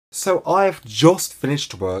So I have just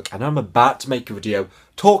finished work and I'm about to make a video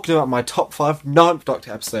talking about my top 5 Ninth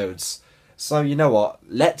Doctor episodes. So you know what,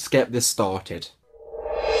 let's get this started.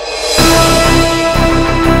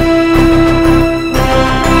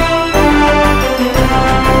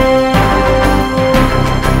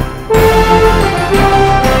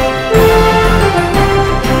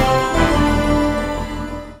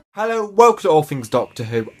 Hello, welcome to All Things Doctor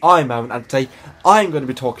Who. I'm Aaron and today I'm going to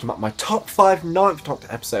be talking about my top 5 Ninth Doctor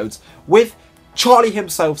episodes with Charlie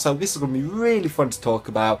himself. So this is going to be really fun to talk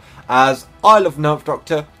about as I love Ninth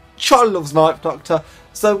Doctor, Charlie loves Ninth Doctor.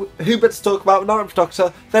 So who better to talk about Ninth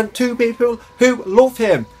Doctor than two people who love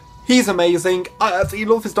him. He's amazing. I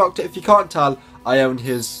absolutely love his Doctor. If you can't tell, I own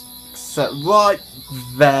his set right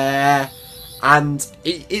there. And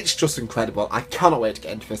it's just incredible. I cannot wait to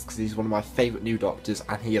get into this because he's one of my favourite new Doctors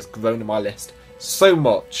and he has grown in my list so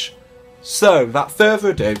much. So, without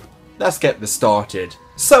further ado, let's get this started.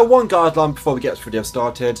 So, one guideline before we get this video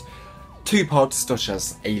started. Two parts such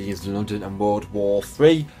as Aliens in London and World War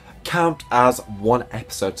III count as one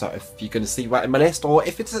episode. So, if you're going to see that in my list, or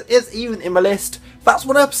if it is even in my list, that's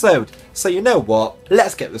one episode. So, you know what?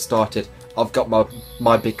 Let's get this started. I've got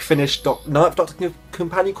my big finished Ninth Doctor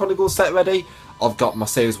Companion Chronicles set ready. I've got my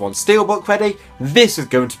Series 1 Steelbook ready. This is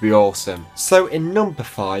going to be awesome. So in number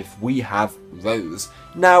 5 we have Rose.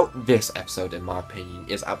 Now this episode in my opinion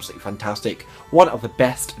is absolutely fantastic. One of the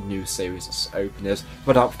best new series openers.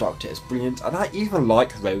 The Ninth Doctor is brilliant and I even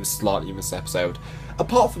like Rose slightly in this episode.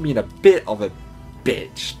 Apart from being a bit of a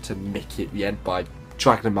bitch to Mickey at the end by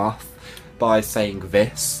dragging him off by saying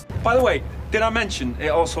this. By the way, did I mention it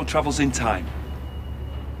also travels in time?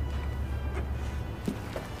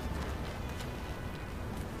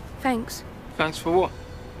 Thanks. Thanks for what?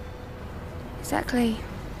 Exactly.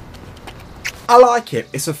 I like it.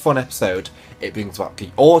 It's a fun episode. It brings back the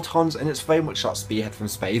Autons and it's very much like Spearhead from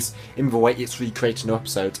Space in the way it's recreating new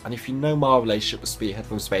episodes. And if you know my relationship with Spearhead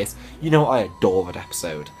from Space, you know I adore that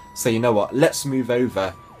episode. So you know what, let's move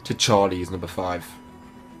over to Charlie's number 5.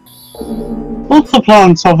 What's the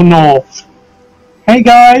plants of the north? Hey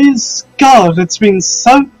guys! God, it's been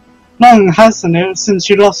so long, hasn't it, since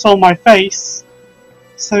you last saw my face?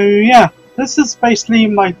 So yeah, this is basically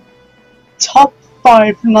my top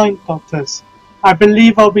 5 Ninth Doctors. I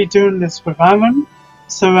believe I'll be doing this with Aaron,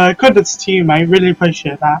 so credits to you mate, really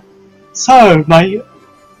appreciate that. So, my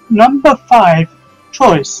number 5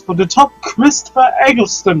 choice for the top Christopher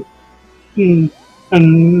Eccleston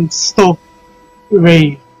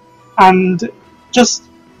story. And just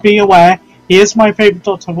be aware, he is my favourite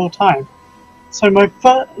Doctor of all time. So my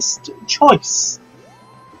first choice,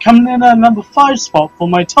 coming in at number 5 spot for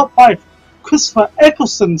my top 5 Christopher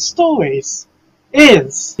Eccleston stories,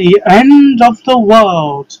 is The End of the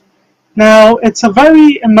World. Now, it's a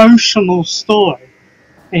very emotional story.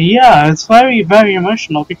 Yeah, it's very, very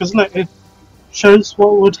emotional because look, it shows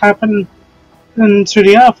what would happen to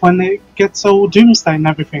the Earth when it gets all doomsday and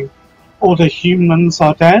everything. All the humans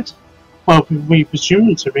are dead. Well, we presume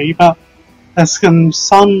them to be, but there's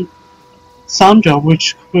Sandra,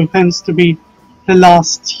 which pretends to be the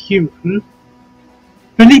last human.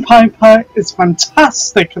 Billie Piper is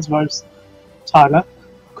fantastic as Rose Tyler.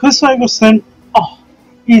 Chris Eccleston, oh,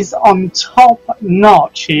 he's on top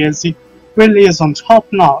notch. He really is on top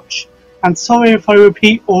notch. And sorry if I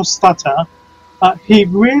repeat or stutter, but he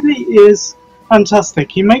really is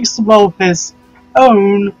fantastic. He makes the world his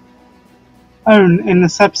own in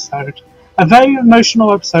this episode. A very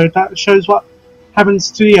emotional episode that shows what happens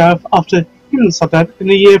to the Earth after humans are dead in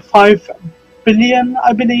the year 5 billion,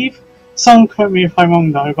 I believe. Someone correct me if I'm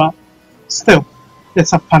wrong though, but still,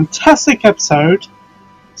 it's a fantastic episode.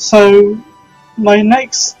 So, my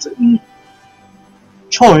next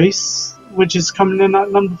choice, which is coming in at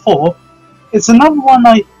number 4, is another one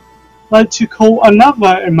I like to call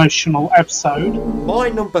another emotional episode. My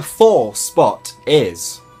number 4 spot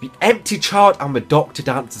is The Empty Child and the Doctor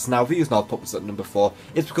Dances. Now, the reason I'll put this at number 4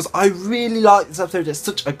 is because I really like this episode. It's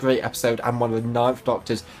such a great episode and one of the Ninth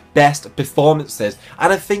Doctor's best performances.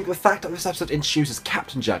 And I think the fact that this episode introduces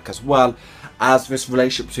Captain Jack as well as this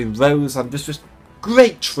relationship between Rose and this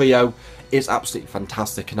great trio is absolutely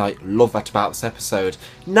fantastic. And I love that about this episode.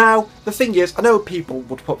 Now, the thing is, I know people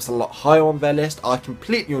would put this a lot higher on their list. I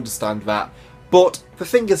completely understand that. But the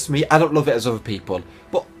thing is, for me, I don't love it as other people.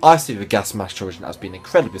 But I see the Gas Mask Trilogy as being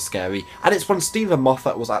incredibly scary. And it's when Stephen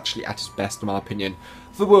Moffat was actually at his best, in my opinion.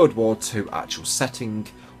 The World War II actual setting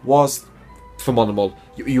was phenomenal.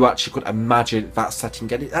 You actually could imagine that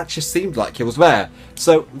setting and it actually seemed like it was there.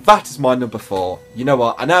 So that is my number 4. You know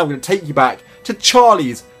what? And now I'm going to take you back to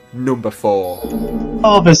Charlie's number 4.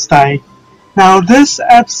 Father's Day. Now this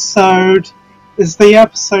episode is the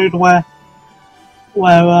episode where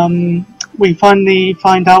we finally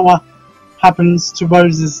find out what happens to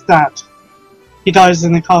Rose's dad. He dies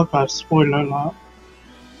in a car crash, spoiler alert.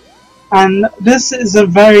 And this is a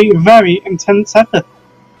very, very intense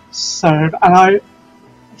episode, and I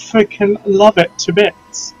freaking love it to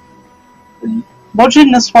bits.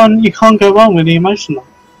 Watching this one, you can't go wrong with the emotional.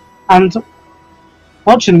 And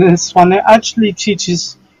watching this one, it actually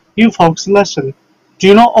teaches you folks a lesson.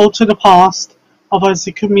 Do not alter the past, otherwise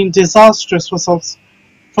it could mean disastrous results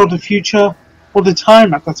for the future or the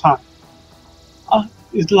time at the time.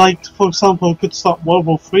 It's like, for example, it could start World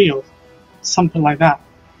War III or something like that.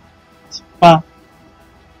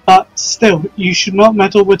 But still, you should not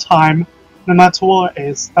meddle with time, no matter what it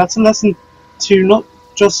is. That's a lesson to not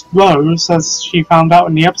just Rose, as she found out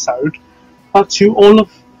in the episode, but to all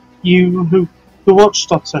of you who watch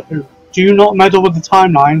Doctor Who. Do not meddle with the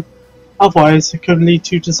timeline, otherwise it could lead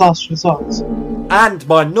to disastrous results. And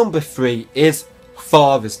my number 3 is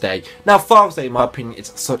Father's Day. Now, Father's Day, in my opinion,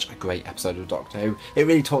 is such a great episode of Doctor Who. It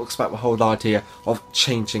really talks about the whole idea of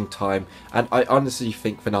changing time, and I honestly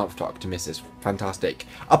think the 9th Doctor miss is fantastic.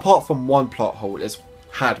 Apart from one plot hole, is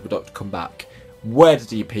how did the Doctor come back? Where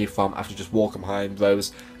did he appear from after just walking behind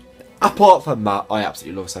Rose? Apart from that, I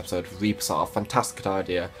absolutely love this episode. Reaper Star, fantastic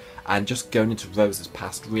idea, and just going into Rose's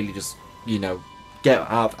past, really just, you know, get her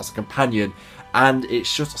out as a companion. And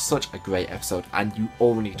it's just such a great episode, and you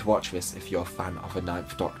all need to watch this if you're a fan of the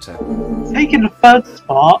 9th Doctor. Taking the third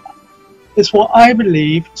spot is what I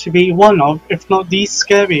believe to be one of, if not the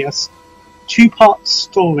scariest, two-part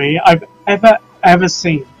story I've ever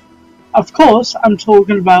seen. Of course, I'm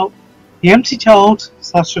talking about The Empty Child /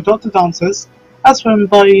 The Doctor Dancers, as written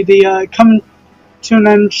by the coming to an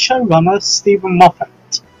end showrunner Stephen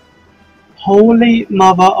Moffat. Holy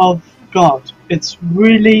Mother of God, it's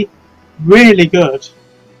really good.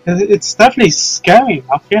 It's definitely scary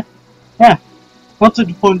enough, yeah. Not to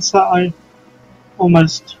the point that I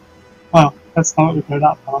almost, well, let's not go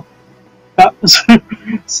that far. But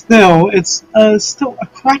still, it's still a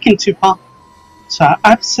cracking two-part,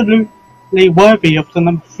 absolutely worthy of the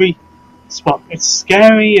number 3 spot. It's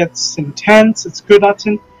scary, it's intense, it's good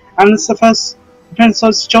acting, and it's the first appearance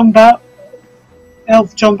of John Barrowman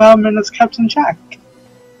as Captain Jack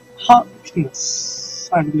Harkness,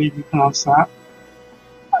 I believe you pronounce that.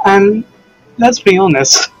 And let's be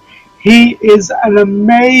honest, he is an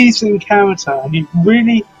amazing character. He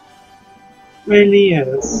really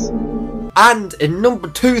is. And in number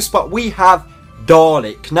 2 spot we have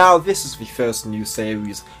Dalek. Now, this is the first new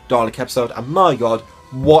series Dalek episode, and my god,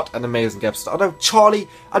 what an amazing episode. I know Charlie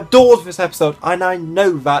adores this episode, and I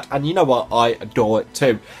know that, and you know what, I adore it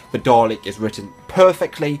too. The Dalek is written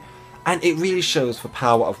perfectly, and it really shows the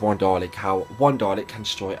power of one Dalek, how one Dalek can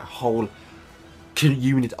destroy a whole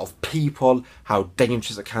unit of people, how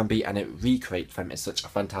dangerous it can be, and it recreates them in such a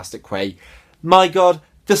fantastic way. My god,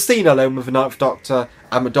 the scene alone with the 9th Doctor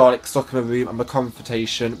and the Dalek stuck in a room and the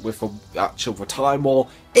confrontation with the Time War,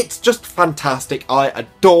 it's just fantastic. I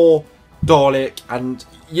adore Dalek, and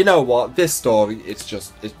you know what, this story, it's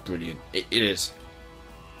brilliant. It is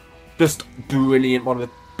just brilliant. One of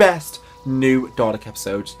the best new Dalek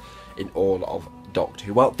episodes in all of Doctor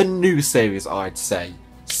Who. Well, the new series, I'd say.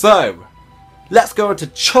 So, let's go on to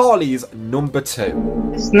Charlie's number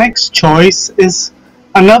 2. His next choice is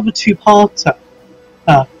another two-parter.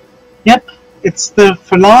 Yep, it's the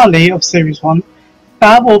finale of Series 1,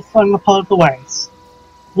 Bad Wolf and the Part of the Ways.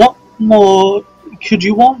 What more could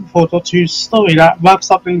you want for Doctor Who's story that wraps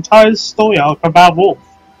up the entire story arc of Bad Wolf?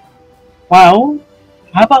 Well,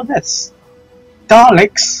 how about this?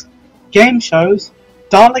 Daleks, game shows,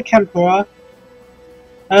 Dalek Emperor,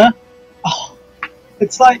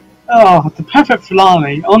 it's like, the perfect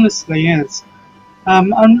finale, honestly is.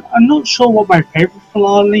 I'm not sure what my favourite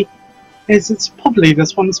finale is. It's probably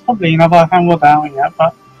this one, it's probably another Hamlet out yet,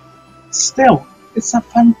 but still, it's a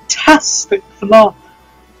fantastic finale.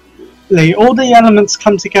 All the elements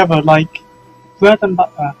come together like bread and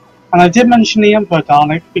butter. And I did mention the Emperor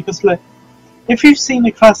Dalek because, look, if you've seen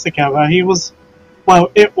the classic era, it was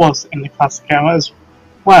in the classic era as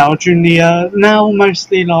well, during the now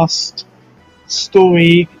mostly lost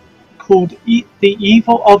story called The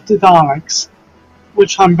Evil of the Daleks,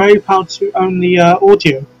 which I'm very proud to own the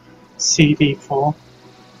audio CD for.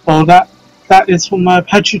 Well, that is from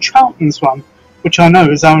Patrick Troughton's one, which I know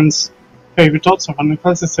is Aaron's favourite Doctor from the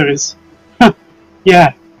classic series.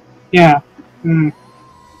 Yeah.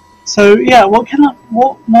 So yeah, what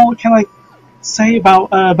more can I say about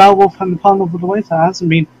Beowulf and the Part of the Ways that hasn't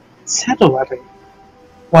been said already?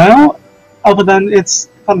 Well, other than it's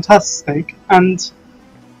fantastic, and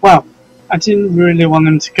well, I didn't really want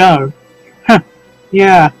him to go.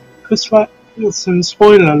 Yeah, Christopher Eccleston,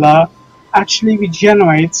 spoiler alert, actually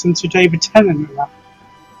regenerates into David Tennant in that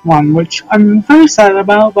one, which I'm very sad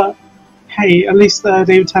about, but hey, at least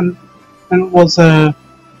David Tennant was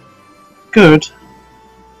good.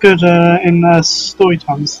 Good in story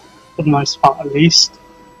times, for the most part at least.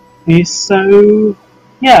 So,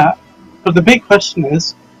 yeah. But the big question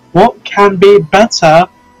is, what can be better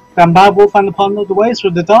than Bad Wolf and the Partner of the Ways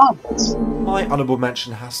with the Daleks? My honourable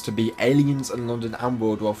mention has to be Aliens in London and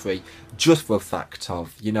World War III, just for the fact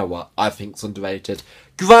of, you know what, I think it's underrated.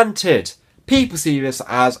 Granted, people see this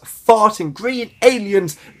as farting green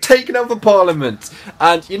aliens taking over Parliament,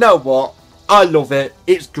 and you know what, I love it,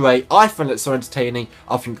 it's great, I find it so entertaining,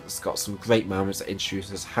 I think it's got some great moments that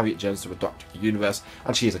introduces Harriet Jones to the Doctor of the Universe,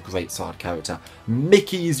 and she is a great side character.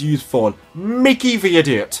 Mickey is useful, Mickey the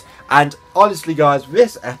idiot, and honestly guys,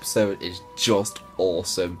 this episode is just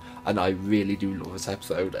awesome, and I really do love this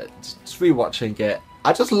episode, just rewatching it,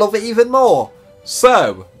 I just love it even more.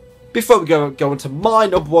 So, before we go into my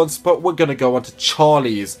number one spot, we're going to go on to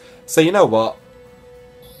Charlie's, so you know what,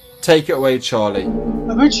 take it away Charlie.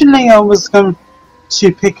 Originally, I was going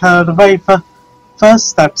to pick the very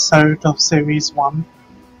first episode of Series 1,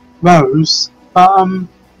 Rose, but,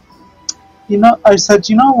 I said,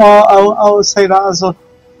 you know what, I'll say that as an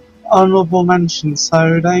honourable mention,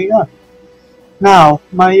 so there you go. Now,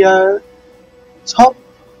 my top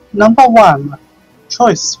number one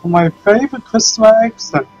choice for my favourite Christopher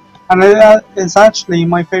Eccleston, and it is actually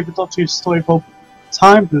my favourite Doctor Who story of all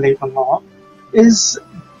time, believe it or not, is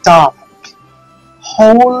Dalek.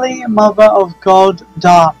 Holy Mother of God,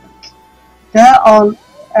 Dalek. There aren't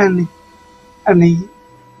any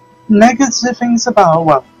negative things about,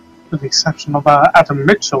 well, with the exception of Adam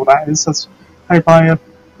Mitchell, that is, as played by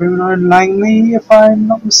Bruno Langley, if I'm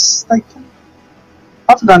not mistaken.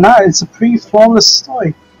 Other than that, it's a pretty flawless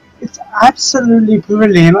story. It's absolutely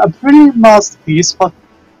brilliant, a brilliant masterpiece by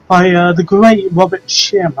the great Robert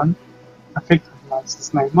Shearman. I think that's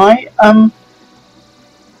his name, right?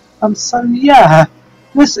 So yeah,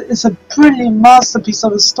 this is a brilliant masterpiece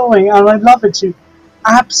of a story, and I love it to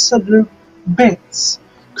absolute bits.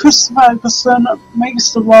 Christopher Eccleston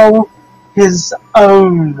makes the role his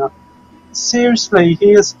own. Seriously,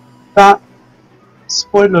 he is that,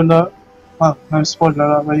 spoiler alert, well, no spoiler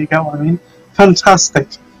alert, but you get what I mean, fantastic.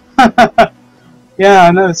 Yeah,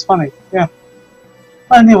 I know, it's funny, yeah.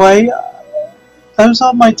 Anyway, those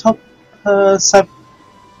are my top five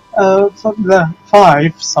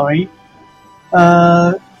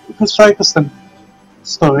Christopher Eccleston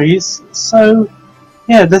stories. So,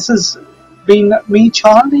 yeah, this has been me,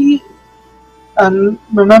 Charlie, and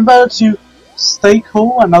remember to stay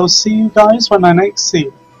cool, and I'll see you guys when I next see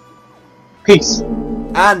you. Peace.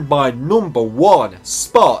 And my number one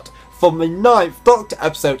spot from the 9th Doctor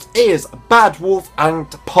episode is Bad Wolf and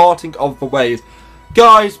Parting of the Ways.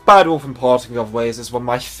 Guys, Bad Wolf and Parting of the Ways is one of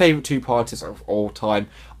my favourite two-parters of all time.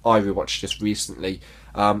 I rewatched this recently,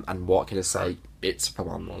 and what can I say? It's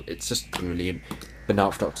phenomenal. It's just brilliant. The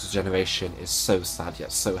 9th Doctor's generation is so sad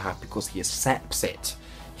yet so happy because he accepts it.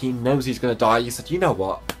 He knows he's going to die. He said, you know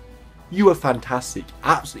what? You were fantastic.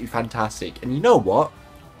 Absolutely fantastic. And you know what?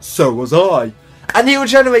 So was I. And he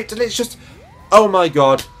regenerates, and it's just, oh my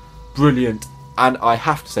god, brilliant. And I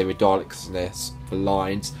have to say with Daleks in this, the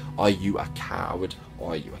lines, are you a coward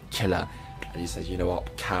or are you a killer? And he says, you know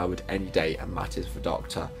what, coward any day, and that is the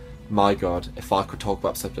Doctor. My god, if I could talk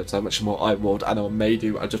about this episode so much more, I would, and I may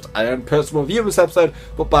do. I own personal review of this episode,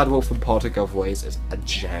 but Bad Wolf and Parting of Ways is a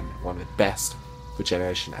gem, one of the best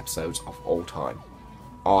regeneration episodes of all time.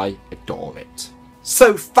 I adore it.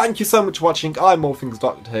 So thank you so much for watching. I'm All Things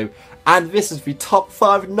Doctor Who, and this is the top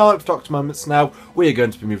 5 9th Doctor moments. Now we are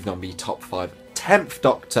going to be moving on to the top 5 10th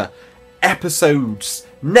Doctor episodes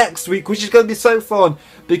next week, which is going to be so fun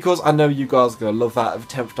because I know you guys are going to love that. The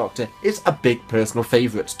 10th Doctor is a big personal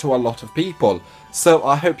favourite to a lot of people, so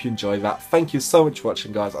I hope you enjoy that. Thank you so much for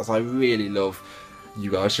watching, guys, as I really love you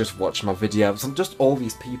guys just watch my videos and just all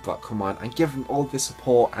these people that come on and give them all this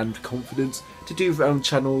support and confidence to do their own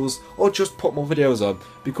channels or just put more videos on,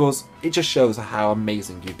 because it just shows how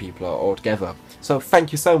amazing you people are all together. So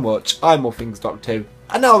thank you so much. I'm All Things Doctor Who,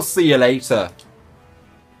 and I'll see you later.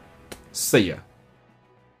 See ya.